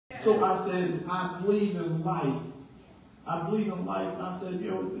So I said, I believe in life. I believe in life. And I said,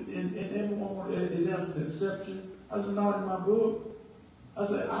 and everyone, is that an exception? I said, not in my book. I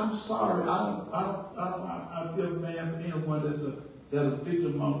said, I'm sorry. I feel bad for anyone that's a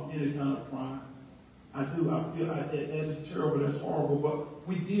victim of any kind of crime. I do. I feel that is terrible. That's horrible. But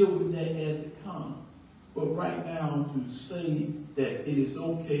we deal with that as it comes. But right now, to say that it is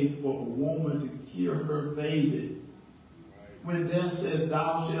okay for a woman to kill her baby, when that said,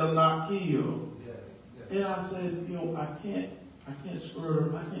 "Thou shalt not kill," and I said, I can't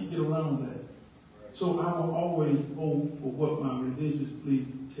swerve. I can't get around that. So I will always vote for what my religious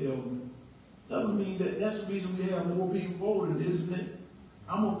beliefs tell me. Doesn't mean that's the reason we have more people voting, isn't it?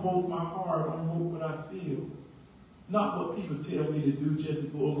 I'm going to vote my heart. I'm going to vote what I feel. Not what people tell me to do just to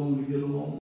go along to get along.